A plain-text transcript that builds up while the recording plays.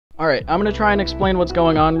Alright, I'm gonna try and explain what's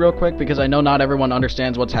going on real quick because I know not everyone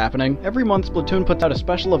understands what's happening. Every month, Splatoon puts out a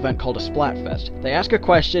special event called a Splatfest. They ask a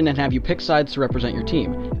question and have you pick sides to represent your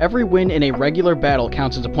team. Every win in a regular battle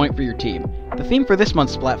counts as a point for your team. The theme for this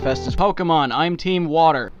month's Splatfest is Pokemon. I'm Team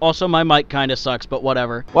Water. Also, my mic kinda sucks, but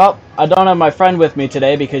whatever. Well, I don't have my friend with me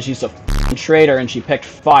today because she's a f***ing traitor and she picked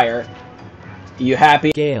Fire. You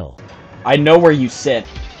happy? Gale. I know where you sit.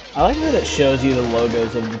 I like that it shows you the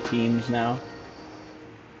logos of the teams now.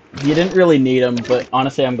 You didn't really need them, but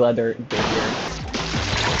honestly, I'm glad they're here.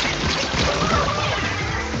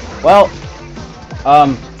 Well,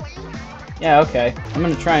 yeah, okay. I'm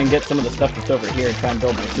gonna try and get some of the stuff that's over here and try and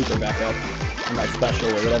build my super back up. Or my special,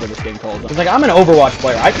 or whatever this game calls them. It's like, I'm an Overwatch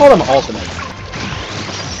player. I call them ultimates.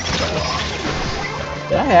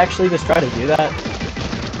 Did I actually just try to do that?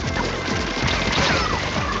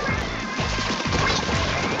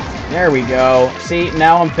 There we go. See,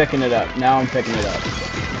 now I'm picking it up. Now I'm picking it up.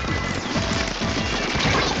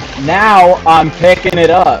 Now I'm picking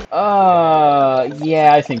it up.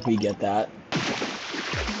 Yeah, I think we get that.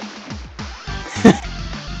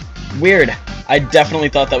 Weird. I definitely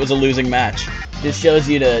thought that was a losing match. This shows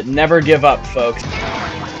you to never give up, folks.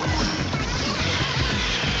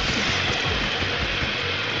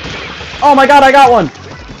 Oh my god, I got one!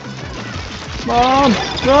 Mom!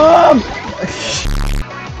 Mom!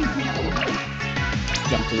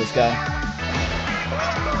 Jump to this guy.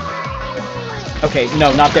 Okay,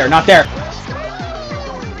 no, not there, not there!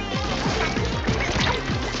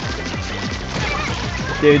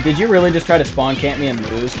 Dude, did you really just try to spawn camp me and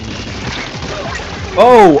lose?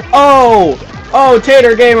 Oh! Oh! Oh,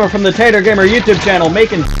 Tater Gamer from the Tater Gamer YouTube channel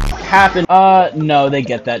making happen. No, they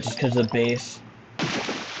get that just because of the base.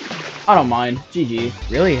 I don't mind. GG.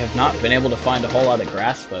 Really have not been able to find a whole lot of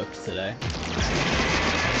grass folks today.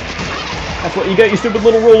 That's what you get, you stupid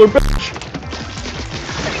little roller bitch!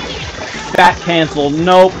 Fat cancel.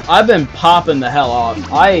 Nope. I've been popping the hell off.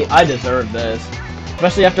 I deserve this.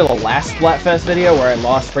 Especially after the last Splatfest video where I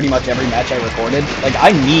lost pretty much every match I recorded. Like,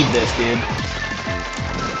 I need this, dude.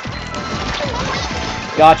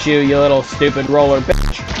 Got you, you little stupid roller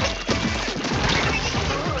bitch.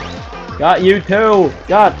 Got you too.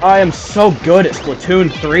 God, I am so good at Splatoon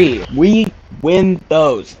 3. We win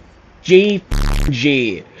those. G.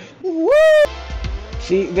 Woo!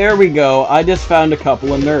 See, there we go. I just found a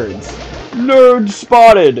couple of nerds. Nerd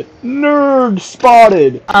spotted! Nerd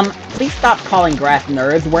spotted! Please stop calling grass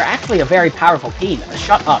nerds. We're actually a very powerful team.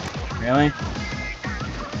 Shut up. Really?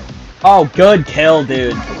 Oh, good kill,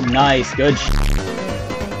 dude. Nice, good sh**.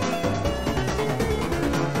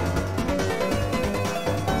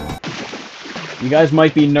 You guys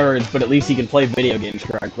might be nerds, but at least you can play video games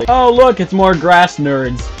correctly. Oh, look, it's more grass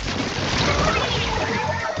nerds.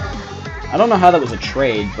 I don't know how that was a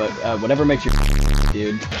trade, but whatever makes you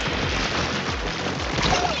dude.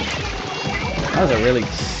 That was a really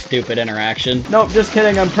stupid interaction. Nope, just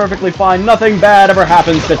kidding, I'm perfectly fine. Nothing bad ever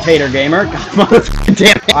happens to Tater Gamer. God,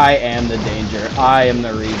 damn it. I am the danger. I am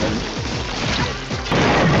the reason.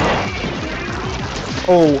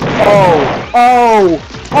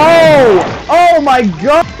 Oh my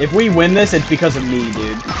god! If we win this, it's because of me,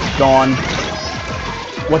 dude. Gone.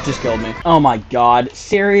 What just killed me? Oh my god.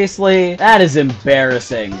 Seriously? That is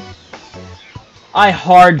embarrassing. I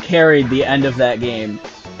hard carried the end of that game,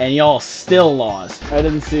 and y'all still lost. I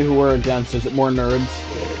didn't see who we're against. Is it more nerds?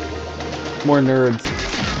 More nerds.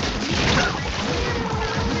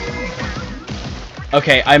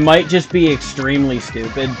 Okay, I might just be extremely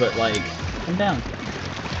stupid, but like, come down.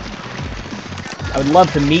 I would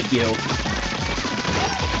love to meet you.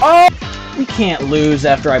 Oh! We can't lose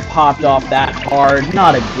after I popped off that hard.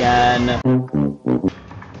 Not again.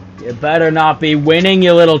 You better not be winning,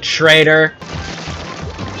 you little traitor.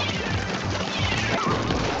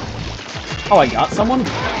 Oh, I got someone?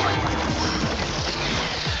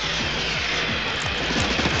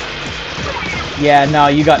 Yeah, no,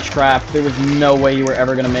 you got trapped. There was no way you were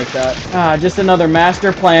ever gonna make that. Ah, just another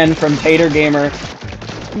master plan from Tater Gamer.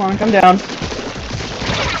 Come on, come down.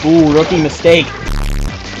 Ooh, rookie mistake.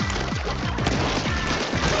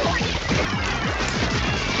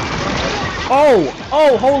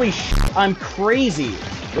 Oh, holy sh**, I'm crazy.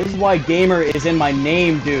 This is why gamer is in my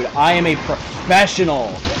name, dude. I am a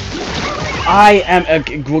professional. I am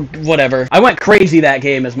whatever. I went crazy that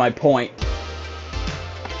game is my point.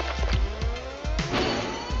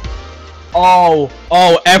 Oh,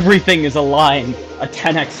 everything is aligned. A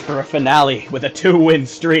 10x for a finale with a 2-win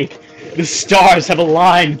streak. The stars have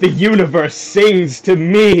aligned. The universe sings to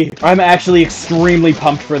me. I'm actually extremely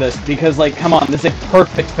pumped for this because, like, come on, this is a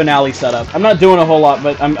perfect finale setup. I'm not doing a whole lot,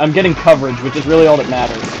 but I'm getting coverage, which is really all that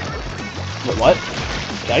matters. What?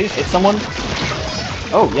 Did I just hit someone?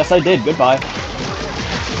 Oh, yes I did. Goodbye.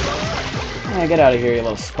 Yeah, get out of here, you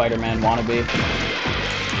little Spider-Man wannabe.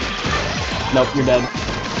 Nope, you're dead.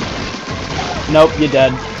 Nope, you're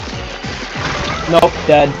dead. Nope,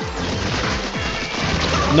 dead.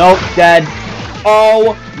 Nope, dead.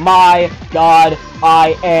 Oh my god,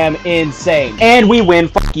 I am insane. And we win,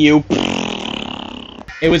 fuck you.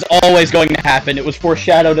 It was always going to happen. It was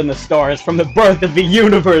foreshadowed in the stars. From the birth of the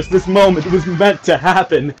universe, this moment was meant to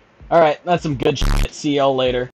happen. Alright, that's some good shit. See y'all later.